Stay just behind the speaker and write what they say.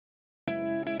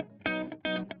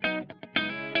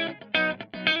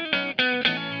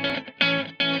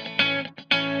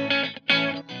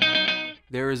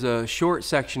There is a short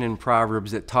section in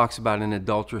Proverbs that talks about an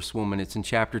adulterous woman. It's in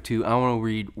chapter 2. I want to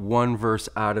read one verse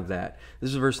out of that.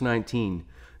 This is verse 19.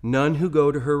 None who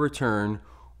go to her return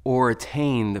or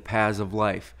attain the paths of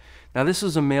life. Now, this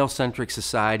is a male-centric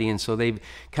society, and so they've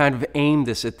kind of aimed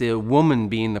this at the woman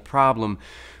being the problem.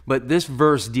 But this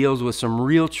verse deals with some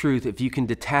real truth if you can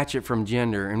detach it from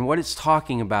gender. And what it's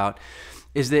talking about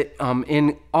is that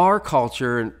in our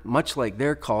culture, much like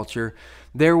their culture,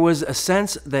 there was a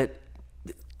sense that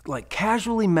like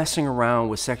casually messing around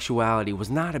with sexuality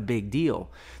was not a big deal.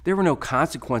 There were no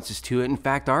consequences to it. In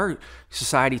fact, our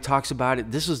society talks about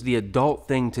it. This is the adult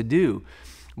thing to do.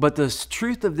 But the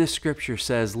truth of this scripture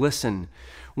says, listen,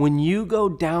 when you go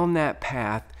down that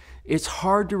path, it's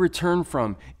hard to return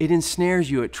from. It ensnares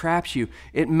you. It traps you.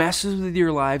 It messes with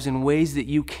your lives in ways that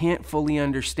you can't fully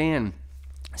understand.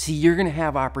 See, you're going to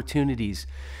have opportunities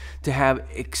to have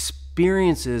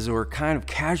experiences or kind of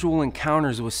casual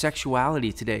encounters with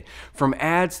sexuality today, from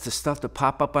ads to stuff that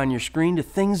pop up on your screen to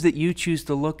things that you choose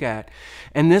to look at.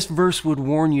 And this verse would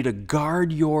warn you to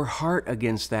guard your heart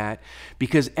against that,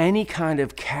 because any kind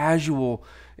of casual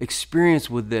experience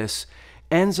with this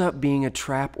ends up being a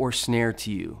trap or snare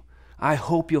to you. I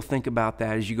hope you'll think about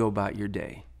that as you go about your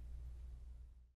day.